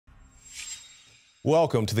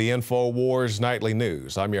Welcome to the INFOWARS Nightly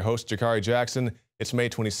News. I'm your host, Jakari Jackson. It's May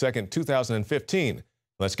 22nd, 2015.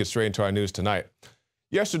 Let's get straight into our news tonight.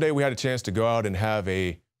 Yesterday, we had a chance to go out and have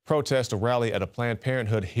a protest, a rally at a Planned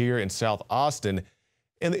Parenthood here in South Austin.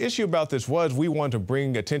 And the issue about this was we wanted to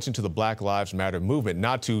bring attention to the Black Lives Matter movement,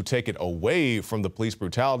 not to take it away from the police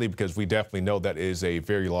brutality, because we definitely know that is a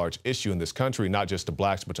very large issue in this country, not just to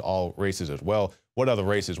blacks, but to all races as well. What other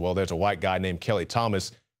races? Well, there's a white guy named Kelly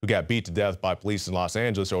Thomas who got beat to death by police in Los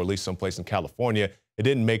Angeles, or at least someplace in California. It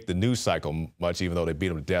didn't make the news cycle much, even though they beat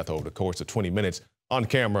him to death over the course of 20 minutes on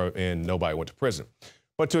camera and nobody went to prison.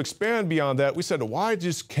 But to expand beyond that, we said, why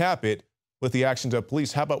just cap it with the actions of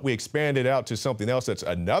police? How about we expand it out to something else that's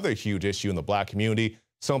another huge issue in the black community,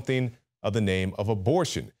 something of the name of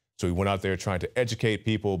abortion. So we went out there trying to educate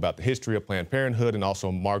people about the history of Planned Parenthood and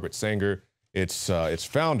also Margaret Sanger, its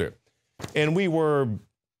founder. And we were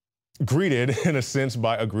greeted, in a sense,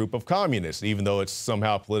 by a group of communists, even though it's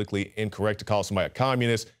somehow politically incorrect to call somebody a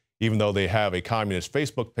communist, even though they have a communist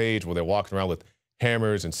Facebook page where they're walking around with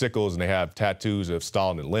hammers and sickles and they have tattoos of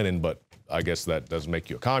Stalin and Lenin, but I guess that doesn't make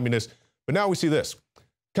you a communist. But now we see this.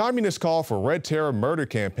 Communists call for Red Terror murder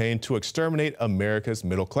campaign to exterminate America's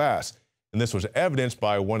middle class. And this was evidenced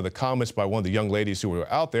by one of the comments by one of the young ladies who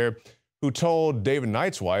were out there, who told David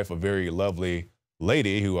Knight's wife, a very lovely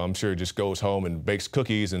lady who I'm sure just goes home and bakes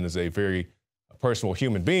cookies and is a very personal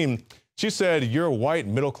human being. She said, your white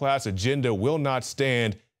middle class agenda will not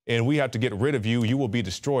stand and we have to get rid of you. You will be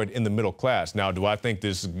destroyed in the middle class. Now, do I think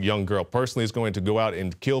this young girl personally is going to go out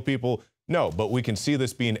and kill people? No, but we can see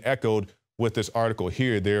this being echoed with this article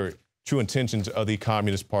here. Their true intentions of the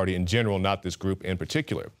Communist Party in general, not this group in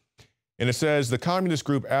particular. And it says the communist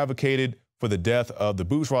group advocated for the death of the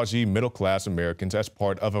bourgeoisie middle-class Americans as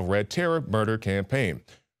part of a Red Terror murder campaign,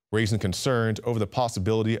 raising concerns over the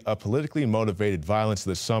possibility of politically motivated violence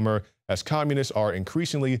this summer as communists are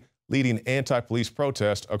increasingly leading anti-police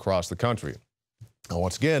protests across the country. Now,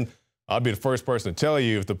 once again, I'll be the first person to tell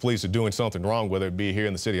you if the police are doing something wrong, whether it be here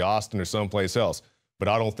in the city of Austin or someplace else. But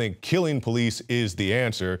I don't think killing police is the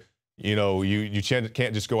answer. You know, you can't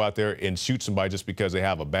just go out there and shoot somebody just because they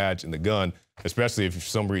have a badge and the gun, especially if for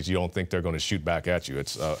some reason you don't think they're going to shoot back at you.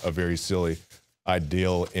 It's a very silly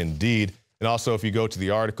ideal indeed. And also, if you go to the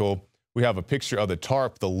article, we have a picture of the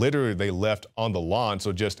tarp, the litter they left on the lawn.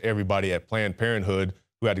 So just everybody at Planned Parenthood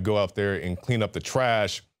who had to go out there and clean up the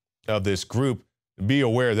trash of this group, be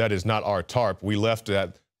aware that is not our tarp. We left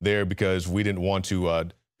that there because we didn't want to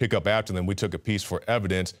pick up after them. We took a piece for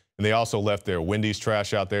evidence. And they also left their Wendy's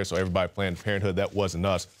trash out there. So everybody at Planned Parenthood, that wasn't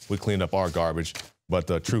us. We cleaned up our garbage, but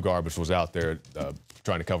the true garbage was out there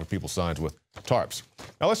trying to cover people's signs with tarps.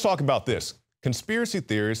 Now let's talk about this. Conspiracy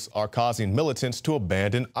theorists are causing militants to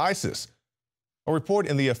abandon ISIS. A report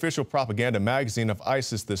in the official propaganda magazine of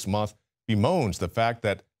ISIS this month bemoans the fact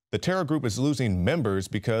that the terror group is losing members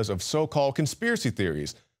because of so-called conspiracy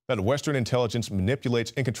theories that Western intelligence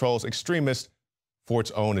manipulates and controls extremists for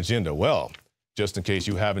its own agenda. Well, just in case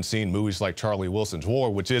you haven't seen movies like Charlie Wilson's War,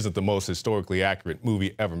 which isn't the most historically accurate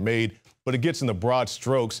movie ever made, but it gets in the broad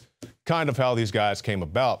strokes kind of how these guys came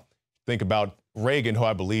about. Think about Reagan, who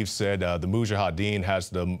I believe said the Mujahideen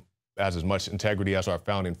has as much integrity as our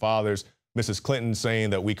founding fathers. Mrs. Clinton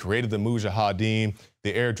saying that we created the Mujahideen,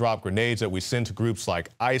 the airdrop grenades that we send to groups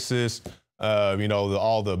like ISIS,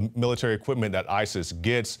 all the military equipment that ISIS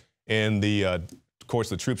gets, and of course,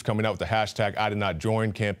 the troops coming out with the hashtag I did not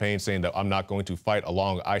join campaign saying that I'm not going to fight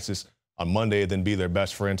along ISIS on Monday, then be their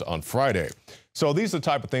best friends on Friday. So these are the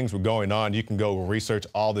type of things were going on. You can go research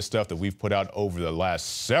all this stuff that we've put out over the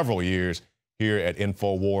last several years here at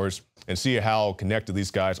INFOWARS and see how connected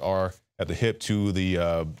these guys are at the hip to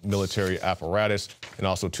the military apparatus and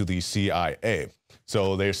also to the CIA.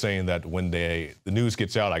 So they're saying that when the news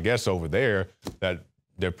gets out, I guess over there, that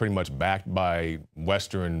they're pretty much backed by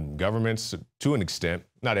Western governments to an extent.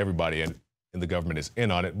 Not everybody in the government is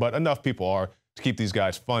in on it, but enough people are to keep these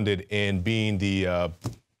guys funded and being the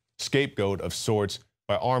scapegoat of sorts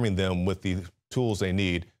by arming them with the tools they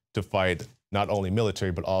need to fight not only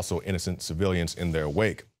military, but also innocent civilians in their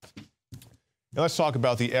wake. Now let's talk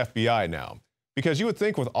about the FBI now, because you would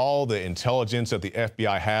think with all the intelligence that the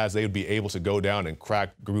FBI has, they would be able to go down and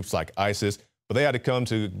crack groups like ISIS. But they had to come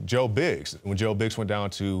to Joe Biggs. When Joe Biggs went down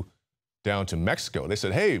to Mexico, they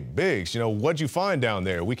said, hey, Biggs, what'd you find down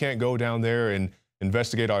there? We can't go down there and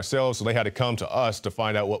investigate ourselves. So they had to come to us to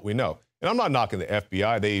find out what we know. And I'm not knocking the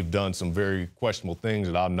FBI. They've done some very questionable things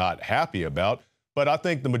that I'm not happy about. But I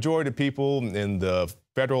think the majority of people in the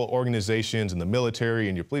federal organizations and the military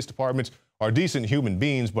and your police departments are decent human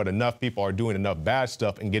beings, but enough people are doing enough bad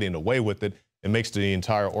stuff and getting away with it. It makes the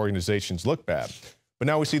entire organizations look bad. But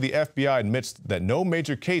now we see the FBI admits that no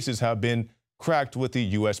major cases have been cracked with the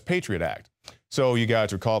U.S. Patriot Act. So you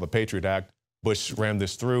guys recall the Patriot Act. Bush rammed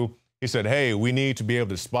this through. He said, hey, we need to be able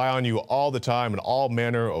to spy on you all the time in all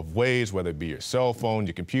manner of ways, whether it be your cell phone,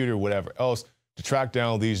 your computer, whatever else, to track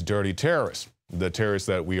down these dirty terrorists, the terrorists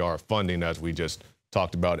that we are funding, as we just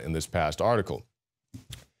talked about in this past article.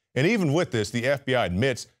 And even with this, the FBI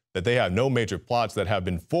admits that they have no major plots that have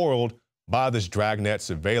been foiled by this dragnet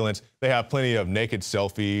surveillance. They have plenty of naked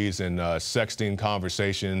selfies and sexting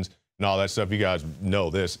conversations and all that stuff. You guys know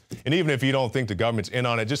this. And even if you don't think the government's in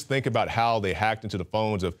on it, just think about how they hacked into the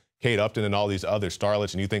phones of Kate Upton and all these other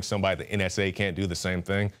starlets, and you think somebody at the NSA can't do the same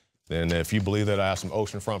thing? Then if you believe that I have some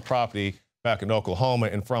oceanfront property back in Oklahoma,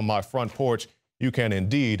 and from my front porch, you can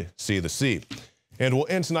indeed see the sea. And we'll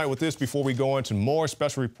end tonight with this before we go into more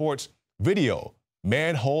special reports. Video.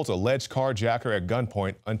 Man holds alleged carjacker at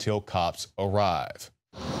gunpoint until cops arrive.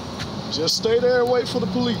 Just stay there and wait for the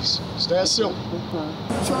police. It's that simple. You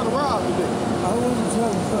trying to rob today? I wasn't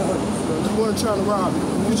trying to rob. You weren't trying to rob me.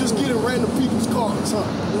 You just getting random people's cars, huh?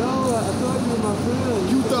 No, I thought you were my friend.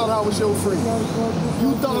 You thought I was your friend.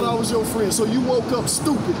 You thought I was your friend, so you woke up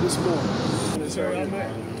stupid this morning. Sir, I'm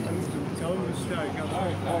tell him to stay.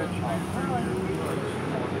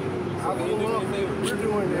 We're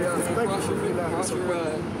doing it. Thank you for being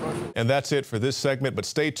out. And that's it for this segment, but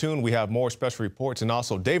stay tuned. We have more special reports, and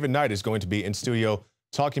also David Knight is going to be in studio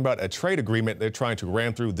talking about a trade agreement they're trying to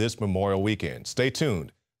ram through this Memorial weekend. Stay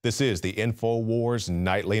tuned. This is the INFOWARS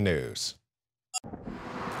Nightly News.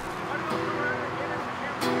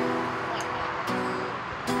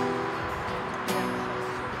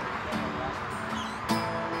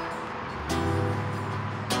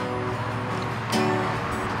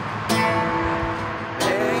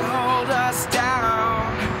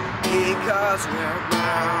 Because we're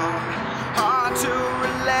bound, hard to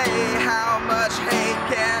relay how much hate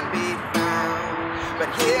can be found. But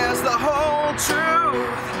here's the whole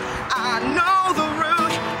truth, I know the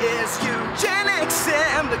root is eugenics,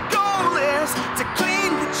 and the goal is to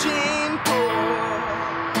clean the gene pool.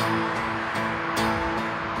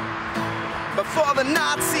 Before the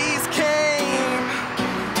Nazis came,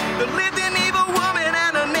 there lived an evil woman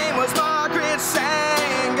and her name was Margaret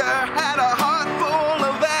Sanger. Had a heart full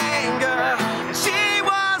of anger, and she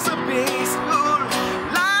was a beast who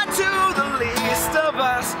lied to the least of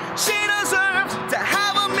us. She deserves to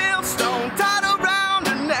have a millstone tied around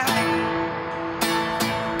her neck.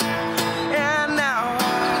 And now I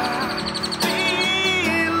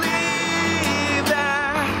believe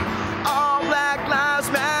that all Black lives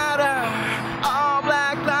matter. All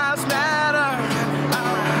Black lives matter. I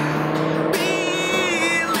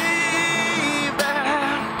believe that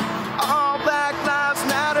all Black lives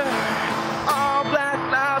matter. All Black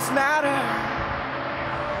lives matter.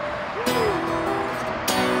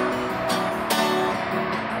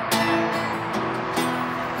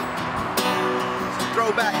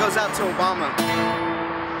 Throwback goes out to Obama.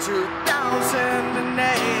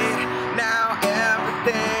 2008, now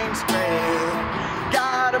everything's great.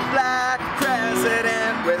 Got a Black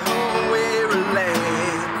president with whom we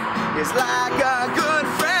relate. He's like a good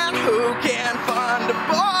friend who can fund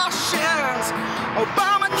abortions.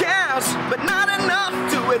 Obama cares, but not enough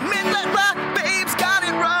to admit that Black babes got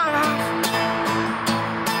it rough.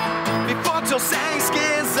 Before till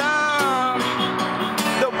Schism,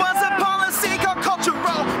 there was a policy called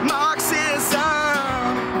cultural Marxism.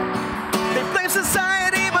 They blame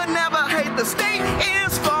society but never hate the state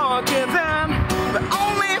is forgiven, but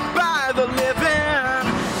only by the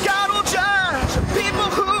living. God will judge people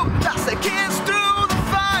who lost their kids through the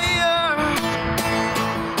fire.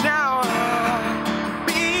 Now I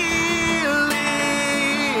believe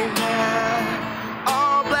that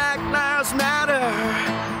all Black lives matter.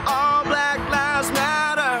 All Black lives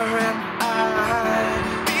matter. And I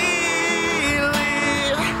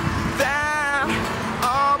believe that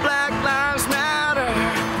all Black lives matter.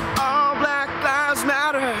 All Black lives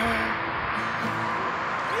matter.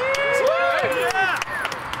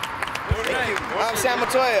 I'm Sam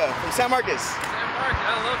Montoya from San Marcos. San Marcos,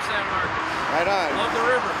 I love San Marcos. Right on. Love the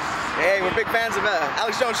river. Hey, we're big fans of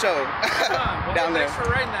Alex Jones show Well, down there. thanks for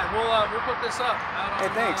writing that. We'll put this up. Hey,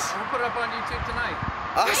 thanks. We'll put it up on YouTube tonight.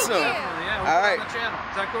 Awesome. Yeah, we'll All put right. it on the channel.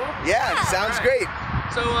 Is that cool? Yeah, sounds All right. great.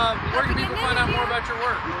 So, where can people find out more about your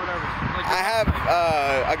work or whatever? Like I have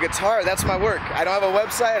a guitar. That's my work. I don't have a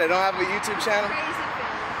website. I don't have a YouTube channel.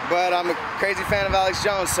 But I'm a crazy fan of Alex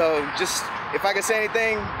Jones. So just, if I can say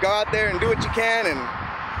anything, go out there and do what you can, and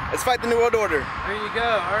let's fight the New World Order. There you go.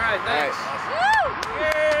 All right, thanks.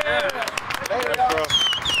 Yeah.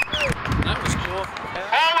 That was cool.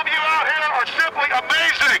 All of you out here are simply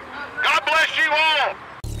amazing. God bless you all!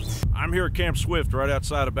 I'm here at Camp Swift right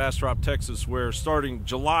outside of Bastrop, Texas, where starting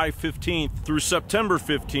July 15th through September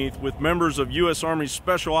 15th with members of U.S. Army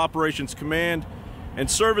Special Operations Command and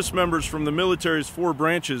service members from the military's 4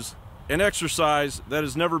 branches, an exercise that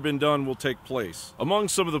has never been done will take place. Among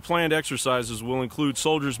some of the planned exercises will include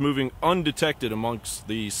soldiers moving undetected amongst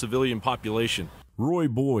the civilian population. Roy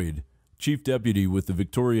Boyd, Chief Deputy with the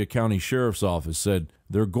Victoria County Sheriff's Office, said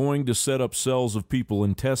they're going to set up cells of people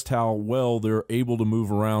and test how well they're able to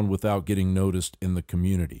move around without getting noticed in the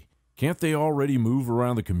community. Can't they already move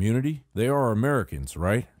around the community? They are Americans,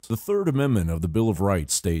 right? The Third Amendment of the Bill of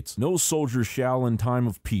Rights states, "No soldier shall in time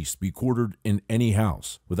of peace be quartered in any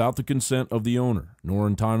house, without the consent of the owner, nor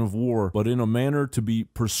in time of war, but in a manner to be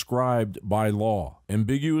prescribed by law."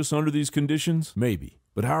 Ambiguous under these conditions? Maybe.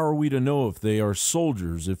 But how are we to know if they are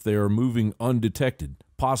soldiers if they are moving undetected,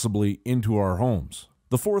 possibly into our homes?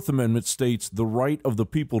 The Fourth Amendment states the right of the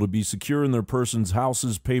people to be secure in their persons,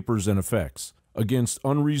 houses, papers, and effects against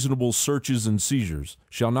unreasonable searches and seizures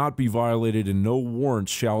shall not be violated, and no warrants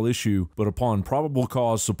shall issue but upon probable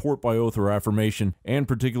cause, support by oath or affirmation, and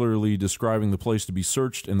particularly describing the place to be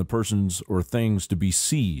searched and the persons or things to be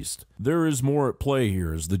seized. There is more at play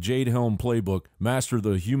here, as the Jade Helm playbook, Master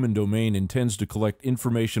the Human Domain, intends to collect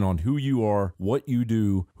information on who you are, what you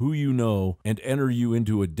do, who you know, and enter you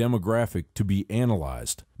into a demographic to be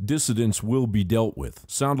analyzed. Dissidents will be dealt with.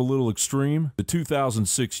 Sound a little extreme? The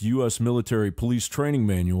 2006 U.S. Military Police Training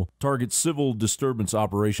Manual targets civil disturbance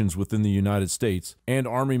operations within the United States, and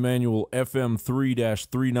Army Manual FM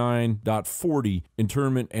 3-39.40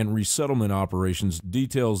 internment and resettlement operations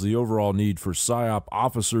details the overall need for PSYOP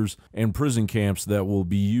officers and prison camps that will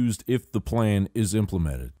be used if the plan is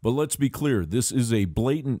implemented. But let's be clear, this is a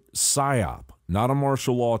blatant PSYOP, not a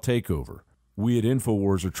martial law takeover. We at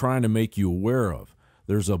INFOWARS are trying to make you aware of.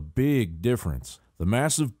 There's a big difference. The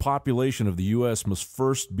massive population of the U.S. must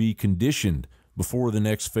first be conditioned before the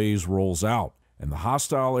next phase rolls out. And the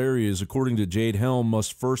hostile areas, according to Jade Helm,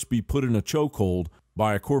 must first be put in a chokehold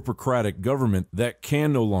by a corporocratic government that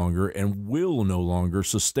can no longer and will no longer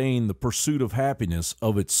sustain the pursuit of happiness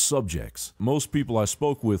of its subjects. Most people I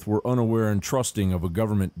spoke with were unaware and trusting of a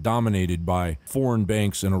government dominated by foreign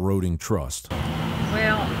banks and eroding trust.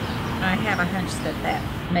 Well, I have a hunch that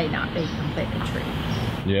may not be completely true.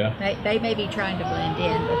 Yeah. They may be trying to blend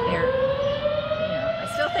in, but they're, I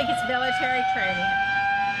still think it's military training.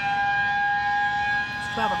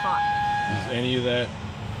 It's 12 o'clock. Is any of that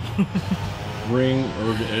ring,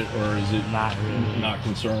 or is it not really? Not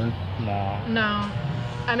concerned? No. No.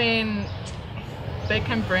 I mean, they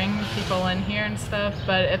can bring people in here and stuff,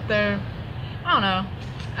 but if they're, I don't know,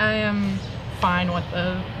 I am fine with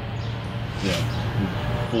the... Yeah.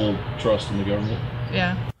 Full trust in the government?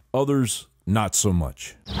 Yeah. Others, not so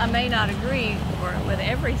much. I may not agree with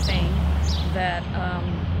everything that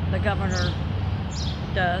the governor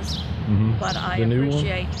does, but I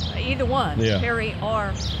appreciate either one, Perry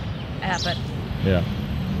or Abbott. Yeah.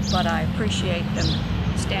 But I appreciate them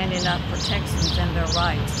standing up for Texans and their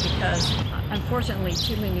rights, because unfortunately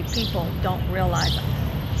too many people don't realize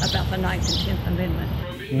about the 9th and 10th Amendment.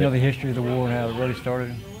 You know the history of the war and how it really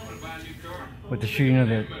started? With the shooting of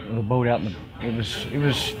the boat out in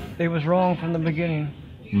it was wrong from the beginning.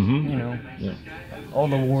 All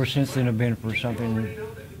the wars since then have been for something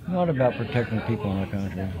not about protecting people in our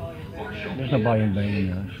country. There's nobody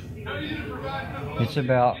invading us. It's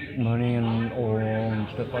about money and oil and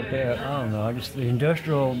stuff like that. I don't know. The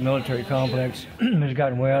industrial military complex has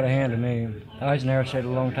gotten way out of hand to me. Eisenhower said it a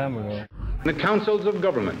long time ago. In the councils of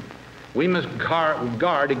government, we must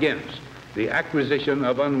guard against the acquisition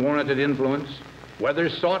of unwarranted influence, whether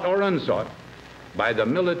sought or unsought, by the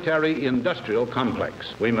military-industrial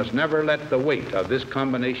complex. We must never let the weight of this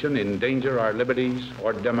combination endanger our liberties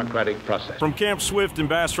or democratic process. From Camp Swift in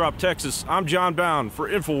Bastrop, Texas, I'm John Bound for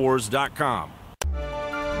INFOWARS.com.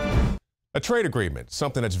 A trade agreement,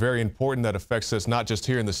 something that's very important that affects us not just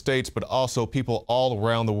here in the States, but also people all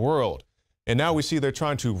around the world. And now we see they're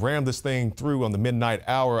trying to ram this thing through on the midnight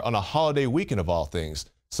hour on a holiday weekend of all things,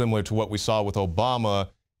 similar to what we saw with Obama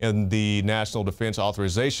in the National Defense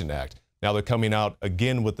Authorization Act. Now they're coming out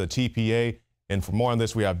again with the TPA. And for more on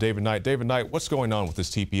this, we have David Knight. David Knight, what's going on with this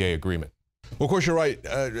TPA agreement? Well, of course, you're right,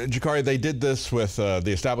 Jakari. They did this with the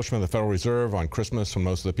establishment of the Federal Reserve on Christmas when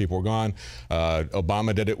most of the people were gone.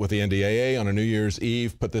 Obama did it with the NDAA on a New Year's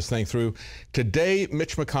Eve, put this thing through. Today,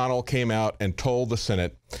 Mitch McConnell came out and told the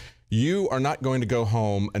Senate, you are not going to go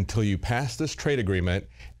home until you pass this trade agreement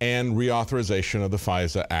and reauthorization of the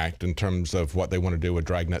FISA Act in terms of what they want to do with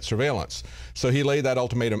dragnet surveillance. So he laid that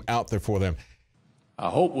ultimatum out there for them. I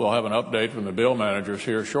hope we'll have an update from the bill managers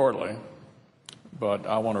here shortly. But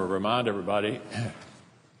I want to remind everybody,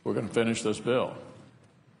 we're going to finish this bill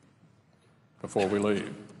before we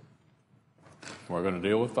leave. We're going to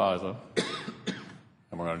deal with FISA,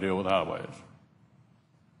 and we're going to deal with highways.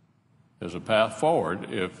 There's a path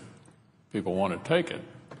forward if people want to take it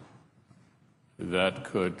that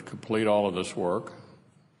could complete all of this work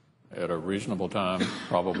at a reasonable time,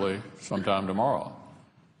 probably sometime tomorrow.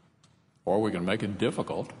 Or we can make it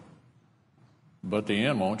difficult, but the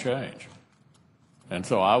end won't change. And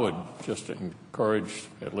so I would just encourage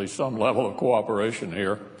at least some level of cooperation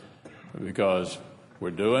here, because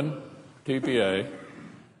we're doing TPA,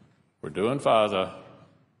 we're doing FISA,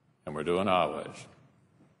 and we're doing highways.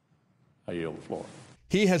 I yield the floor.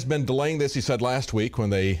 He has been delaying this. He said last week when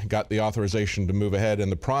they got the authorization to move ahead in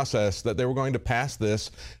the process that they were going to pass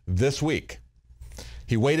this week.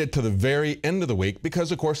 He waited to the very end of the week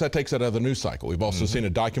because, of course, that takes it out of the news cycle. We've also seen a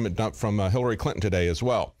document dump from Hillary Clinton today as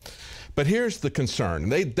well. But here's the concern.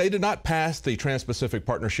 They did not pass the Trans-Pacific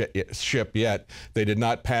Partnership yet. They did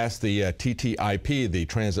not pass the TTIP, the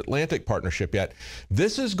Transatlantic Partnership yet.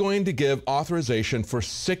 This is going to give authorization for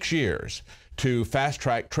 6 years to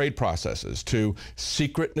fast-track trade processes, to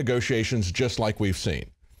secret negotiations just like we've seen.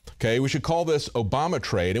 Okay, we should call this Obama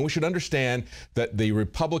trade, and we should understand that the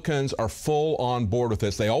Republicans are full on board with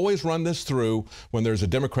this. They always run this through when there's a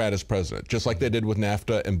Democrat as president, just like they did with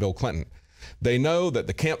NAFTA and Bill Clinton. They know that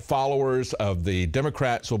the camp followers of the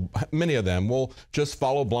Democrats, many of them, will just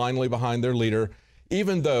follow blindly behind their leader,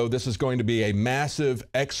 even though this is going to be a massive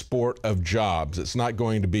export of jobs. It's not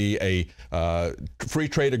going to be a free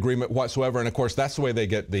trade agreement whatsoever, and of course, that's the way they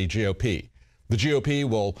get the GOP. The GOP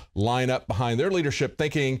will line up behind their leadership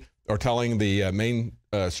thinking or telling the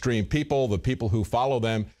mainstream people, the people who follow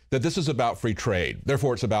them, that this is about free trade.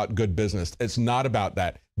 Therefore, it's about good business. It's not about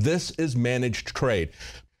that. This is managed trade.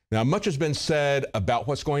 Now, much has been said about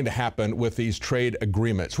what's going to happen with these trade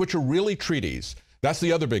agreements, which are really treaties. That's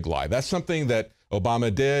the other big lie. That's something that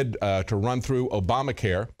Obama did to run through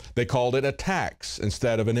Obamacare. They called it a tax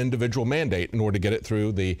instead of an individual mandate in order to get it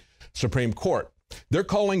through the Supreme Court. They're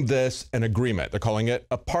calling this an agreement. They're calling it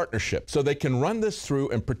a partnership. So they can run this through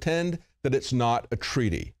and pretend that it's not a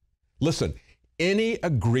treaty. Listen, any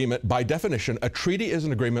agreement, by definition, a treaty is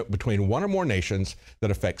an agreement between one or more nations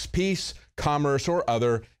that affects peace, commerce, or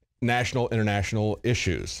other national, international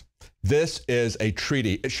issues. This is a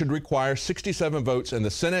treaty. It should require 67 votes in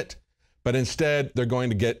the Senate, but instead they're going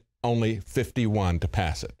to get only 51 to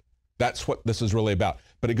pass it. That's what this is really about.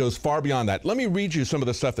 But it goes far beyond that. Let me read you some of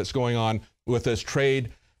the stuff that's going on with this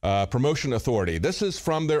Trade Promotion Authority. This is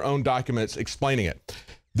from their own documents explaining it.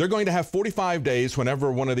 They're going to have 45 days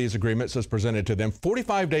whenever one of these agreements is presented to them,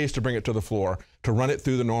 45 days to bring it to the floor, to run it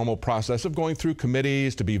through the normal process of going through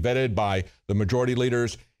committees, to be vetted by the majority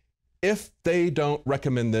leaders. If they don't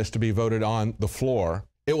recommend this to be voted on the floor,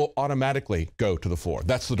 it will automatically go to the floor.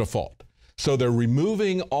 That's the default. So they're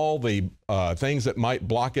removing all the things that might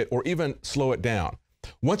block it or even slow it down.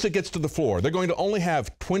 Once it gets to the floor, they're going to only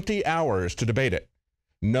have 20 hours to debate it.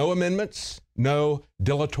 No amendments, no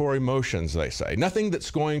dilatory motions, they say. Nothing that's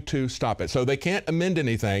going to stop it. So they can't amend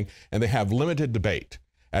anything, and they have limited debate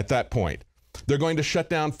at that point. They're going to shut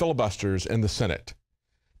down filibusters in the Senate.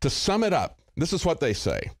 To sum it up, this is what they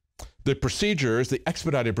say. The procedures, the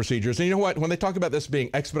expedited procedures, and you know what? When they talk about this being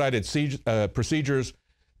expedited procedures,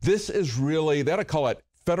 this is really, they ought to call it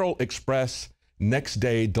Federal Express next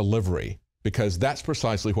day delivery, because that's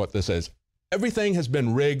precisely what this is. Everything has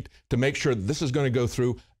been rigged to make sure that this is going to go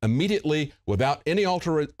through immediately without any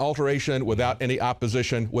alteration, without any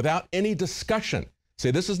opposition, without any discussion. See,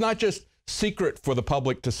 this is not just secret for the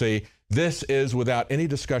public to see. This is without any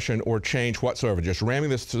discussion or change whatsoever, just ramming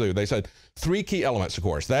this through. They said 3 key elements, of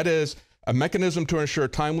course. That is a mechanism to ensure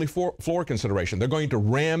timely floor consideration. They're going to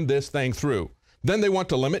ram this thing through. Then they want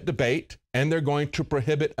to limit debate, and they're going to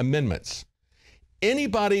prohibit amendments.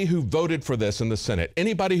 Anybody who voted for this in the Senate,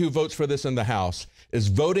 anybody who votes for this in the House, is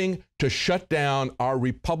voting to shut down our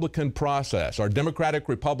Republican process. Our Democratic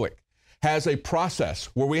Republic has a process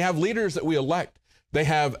where we have leaders that we elect. They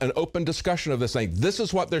have an open discussion of this thing. This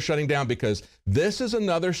is what they're shutting down, because this is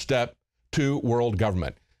another step to world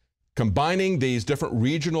government. Combining these different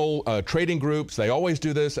regional trading groups, they always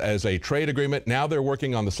do this as a trade agreement. Now they're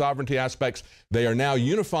working on the sovereignty aspects. They are now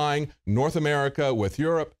unifying North America with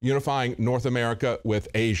Europe, unifying North America with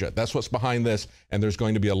Asia. That's what's behind this, and there's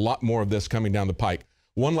going to be a lot more of this coming down the pike.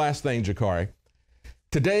 One last thing, Jakari.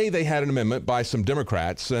 Today they had an amendment by some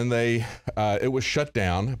Democrats, and it was shut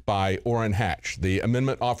down by Orrin Hatch. The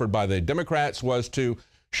amendment offered by the Democrats was to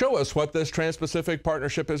show us what this Trans-Pacific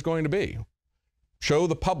Partnership is going to be. Show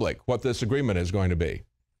the public what this agreement is going to be.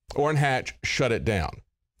 Orrin Hatch shut it down.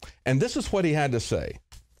 And this is what he had to say.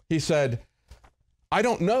 He said, I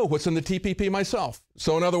don't know what's in the TPP myself.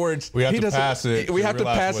 So in other words, we have to pass it. We have to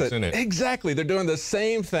pass it. In it. Exactly. They're doing the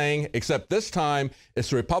same thing, except this time it's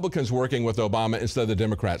the Republicans working with Obama instead of the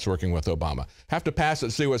Democrats working with Obama. Have to pass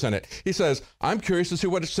it, see what's in it. He says, I'm curious to see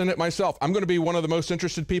what's in it myself. I'm going to be one of the most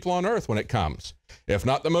interested people on earth when it comes. If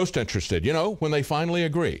not the most interested, you know, when they finally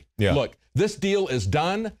agree. Yeah. Look, this deal is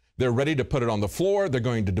done. They're ready to put it on the floor. They're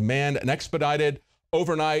going to demand an expedited,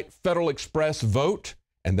 overnight Federal Express vote.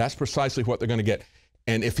 And that's precisely what they're going to get.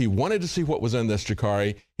 And if he wanted to see what was in this,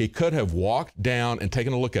 Jakari, he could have walked down and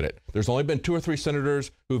taken a look at it. There's only been 2 or 3 senators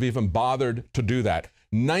who've even bothered to do that.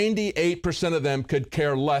 98% of them could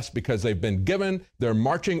care less because they've been given their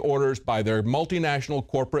marching orders by their multinational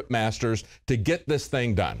corporate masters to get this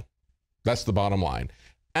thing done. That's the bottom line.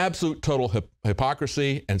 Absolute total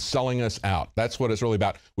hypocrisy and selling us out. That's what it's really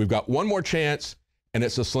about. We've got one more chance, and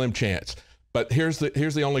it's a slim chance. But here's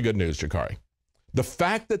the only good news, Jakari. The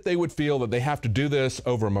fact that they would feel that they have to do this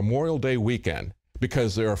over a Memorial Day weekend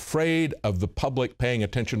because they're afraid of the public paying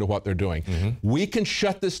attention to what they're doing. We can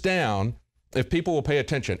shut this down if people will pay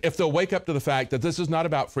attention, if they'll wake up to the fact that this is not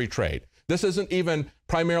about free trade. This isn't even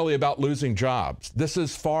primarily about losing jobs. This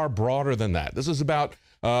is far broader than that. This is about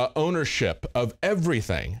ownership of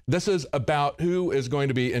everything. This is about who is going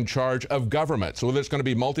to be in charge of government. So whether it's going to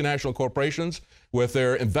be multinational corporations with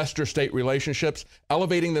their investor-state relationships,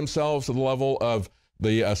 elevating themselves to the level of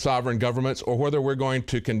the sovereign governments, or whether we're going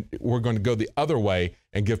to go the other way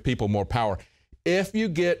and give people more power. If you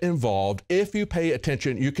get involved, if you pay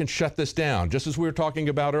attention, you can shut this down. Just as we were talking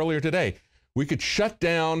about earlier today, we could shut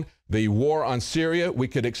down the war on Syria. We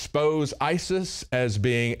could expose ISIS as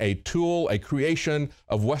being a tool, a creation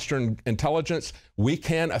of Western intelligence. We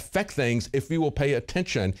can affect things if you will pay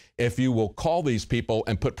attention, if you will call these people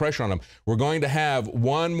and put pressure on them. We're going to have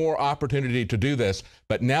one more opportunity to do this,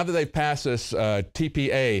 but now that they've passed this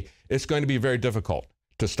TPA, it's going to be very difficult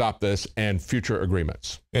to stop this and future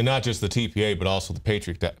agreements. And not just the TPA, but also the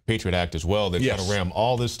Patriot Act as well. They're trying to ram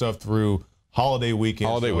all this stuff through holiday weekend.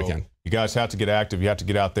 Holiday weekend. You guys have to get active. You have to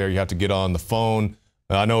get out there. You have to get on the phone.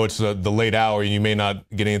 I know it's the late hour. You may not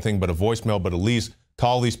get anything but a voicemail, but at least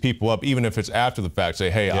call these people up, even if it's after the fact. Say,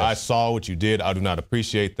 hey, I saw what you did. I do not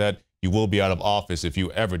appreciate that. You will be out of office if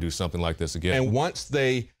you ever do something like this again. And once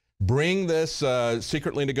they bring this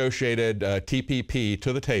secretly negotiated TPP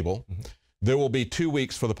to the table, there will be 2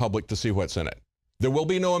 weeks for the public to see what's in it. There will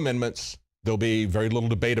be no amendments. There'll be very little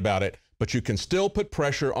debate about it, but you can still put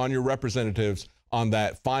pressure on your representatives on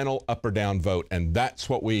that final up or down vote. And that's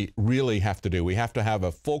what we really have to do. We have to have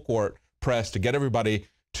a full court press to get everybody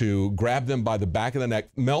to grab them by the back of the neck,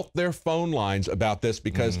 melt their phone lines about this,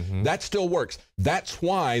 because that still works. That's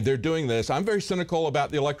why they're doing this. I'm very cynical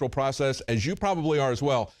about the electoral process, as you probably are as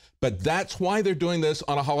well, but that's why they're doing this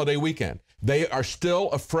on a holiday weekend. They are still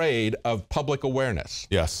afraid of public awareness.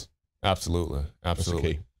 Yes, absolutely.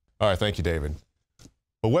 Absolutely. All right, thank you, David.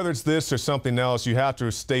 But whether it's this or something else, you have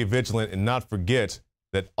to stay vigilant and not forget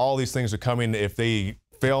that all these things are coming. If they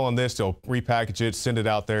fail on this, they'll repackage it, send it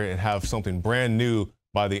out there, and have something brand new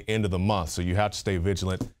by the end of the month. So you have to stay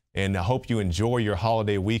vigilant. And I hope you enjoy your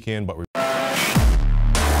holiday weekend. But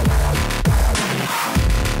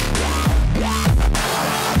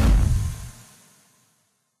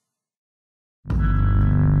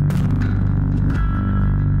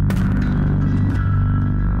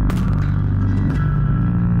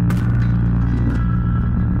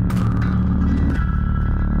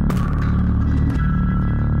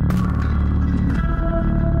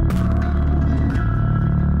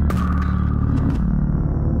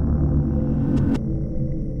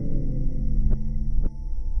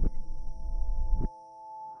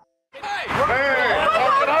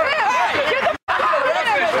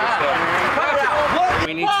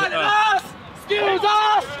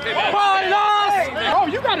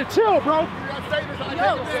chill, bro.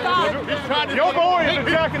 Your boy is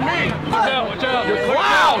attacking me. Watch out. You're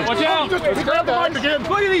clowns. Watch out. Just grab the mic again.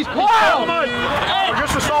 Look at these clowns. Hey.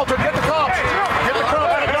 Just assaulted. Get the cops. Get the cops.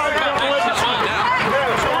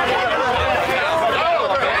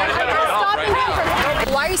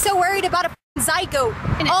 Why are you so worried about a zygote?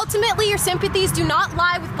 And ultimately, your sympathies do not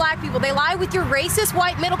lie with black people. They lie with your racist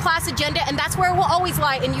white middle class agenda, and that's where it will always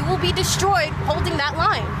lie, and you will be destroyed holding that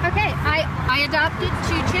line. Okay, I adopted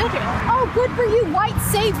 2 children. Oh, good for you, white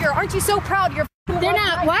savior. Aren't you so proud? They're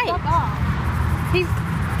not white.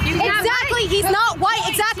 Exactly, he's not white.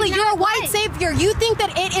 Exactly, you're a white savior. You think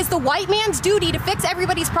that it is the white man's duty to fix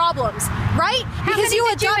everybody's problems, right? How many did you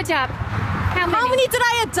adopt? How many did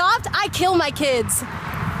I adopt? I kill my kids.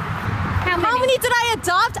 How many did I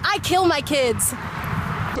adopt? I kill my kids.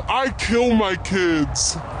 I kill my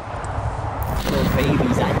kids.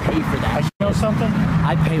 on something?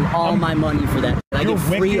 I pay all my money for that. I get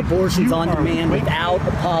free abortions on demand without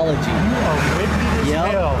apology. You are wicked as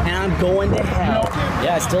hell. And I'm going to hell.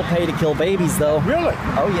 Yeah, I still pay to kill babies, though. Really?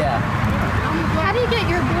 Oh, yeah. How do you get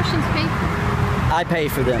your abortions paid for? I pay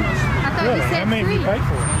for them. I thought you said How many do you pay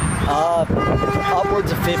for?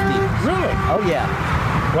 Upwards of 50. Really? Oh, yeah.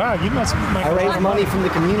 Wow, you must make I raise money from the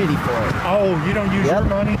community for it. Oh, you don't use your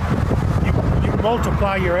money? You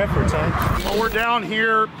multiply your efforts, huh? Well, we're down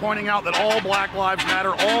here pointing out that all Black lives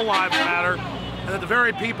matter, all lives matter, and that the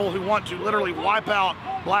very people who want to literally wipe out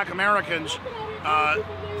Black Americans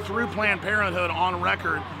through Planned Parenthood on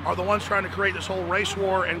record are the ones trying to create this whole race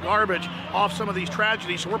war and garbage off some of these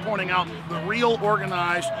tragedies. So we're pointing out the real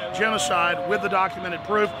organized genocide with the documented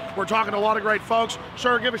proof. We're talking to a lot of great folks.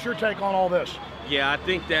 Sir, give us your take on all this. Yeah, I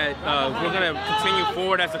think that we're going to continue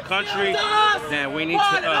forward as a country, that we need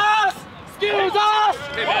to... Excuse us!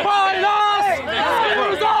 Pardon us!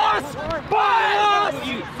 Excuse us! Pardon us!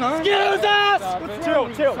 Excuse us! Chill,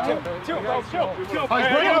 bro, chill. Chill. All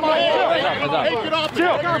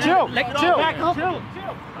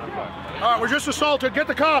right, we're just assaulted. Get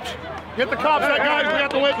the cops. Get the cops. That guy, we got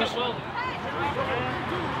the witness. He's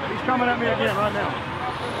coming at me again right now.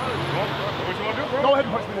 What you want to do, bro? Go ahead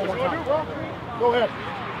and punch me one more time. Go ahead.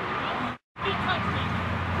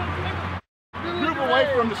 Move away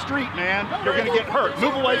from the street, man. You're gonna get hurt.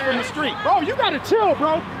 Move away from the street. Bro, you gotta chill,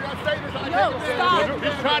 bro. No,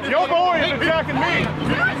 stop. Your boy is attacking me.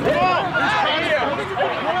 Come on.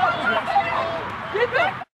 Get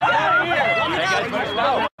the out of here.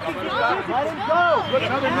 Let him go. Look,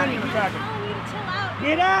 another minion attacking.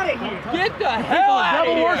 Get out of here. Get the hell out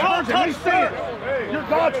of here. Don't touch me. Your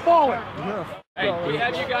God's fallen. Hey, we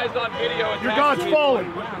have you guys on video. Your God's fallen.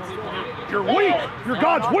 You're weak. Your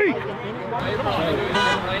God's weak.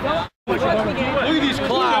 Look at these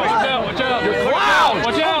clouds. Watch out. You're clouds.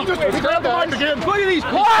 Watch out. Just grab the mic again. Look at these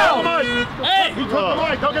clouds. Hey. He took the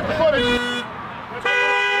mic. Go get the footage.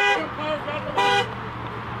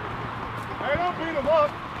 Hey, don't beat him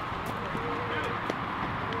up.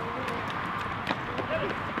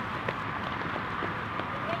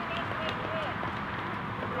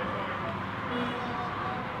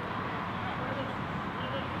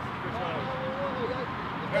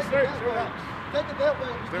 Take it that way.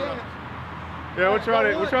 Yeah, we're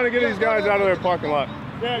trying to get these guys out of their parking lot.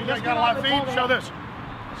 Yeah, you guys got a lot of feet? Show this.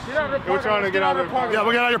 We're trying to get out of their parking lot. Yeah,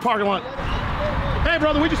 we got out of your parking lot. Hey,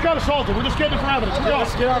 brother, we just got assaulted. We're just getting it for evidence.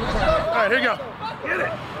 Let's get out of the car. All right, here you go. Get it.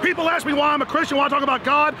 People ask me why I'm a Christian, why I talk about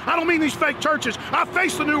God. I don't mean these fake churches. I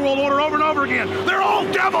face the New World Order over and over again. They're all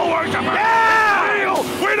devil worshippers. Yeah!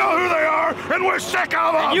 We know who they are, and we're sick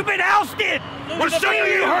of them. And you've been ousted. We're sick of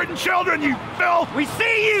you hurting children, you filth. We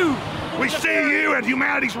see you. We see you, and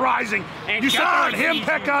humanity's rising. And you sit there and God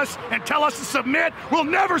henpeck us and tell us to submit. We'll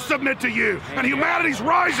never submit to you, and humanity's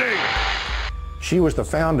rising. She was the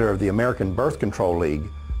founder of the American Birth Control League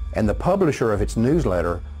and the publisher of its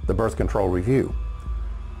newsletter, The Birth Control Review.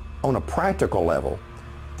 On a practical level,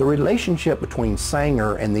 the relationship between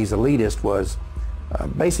Sanger and these elitists was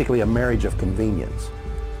basically a marriage of convenience.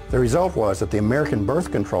 The result was that the American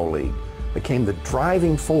Birth Control League became the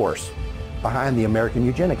driving force behind the American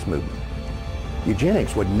eugenics movement.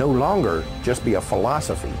 Eugenics would no longer just be a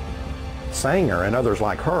philosophy. Sanger and others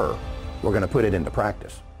like her were going to put it into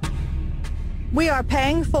practice. We are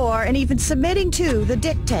paying for and even submitting to the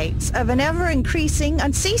dictates of an ever-increasing,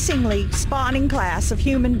 unceasingly spawning class of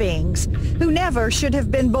human beings who never should have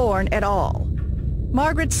been born at all.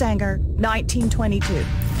 Margaret Sanger, 1922. I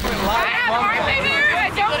have heart here. I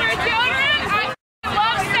don't wear children. I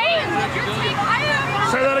love Satan.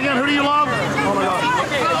 Say that again. Who do you love? Oh my God.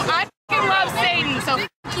 I love Satan, so f***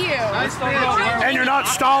 you. And you're not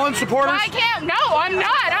Stalin supporters? I can't. No, I'm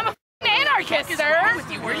not. I'm a anarchist, sir.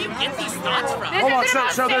 Where do you get these thoughts from? Hold on,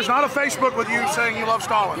 so there's not a Facebook with you saying you love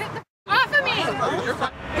Stalin? Off of me! Go away!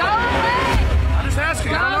 I'm just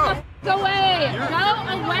asking, I don't know. Go away! Go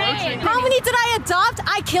away! How many did I adopt?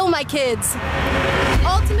 I kill my kids.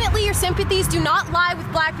 Ultimately, your sympathies do not lie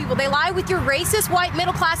with black people. They lie with your racist, white,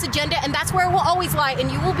 middle-class agenda, and that's where it will always lie,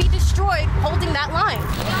 and you will be destroyed holding that line.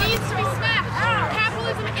 It needs to be smacked.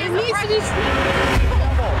 Capitalism is needs to be smacked.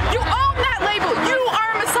 You own that label. You are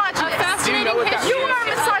a misogynist. You are a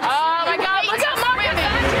misogynist. Oh my God, look at my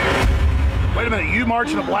women. Wait a minute, you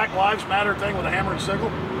marching a Black Lives Matter thing with a hammer and sickle?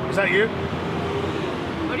 Is that you?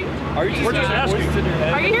 We're just asking.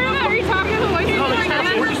 Are you hearing that? Are you talking to the voice?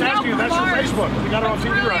 We're just asking you. That's your Facebook. We got it on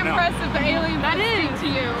TV really right now. Impressive. The alien that is to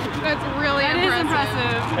you. That's really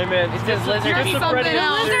impressive. Hey man, it says lizard people.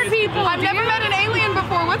 Lizard people. I've never met an alien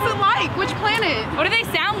before. What's it like? Which planet? What do they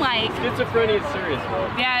sound like? Schizophrenia is serious, bro.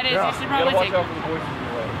 Yeah, it is. Yeah. You should probably watch take out for the voices in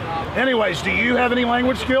your way. Anyways, do you have any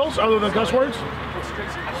language skills other than cuss words?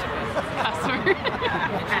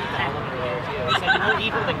 More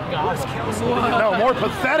evil than Gollum. No, more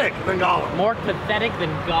pathetic than Gollum. More pathetic than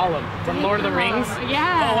Gollum from Lord of the Rings.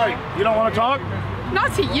 Yeah. Oh wait, you don't want to talk?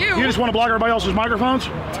 Not to you. You just want to block everybody else's microphones?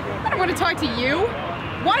 I don't want to talk to you.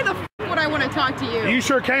 Why the f would I want to talk to you? You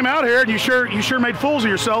sure came out here and you sure made fools of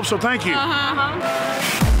yourself, so thank you.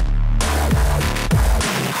 Uh-huh.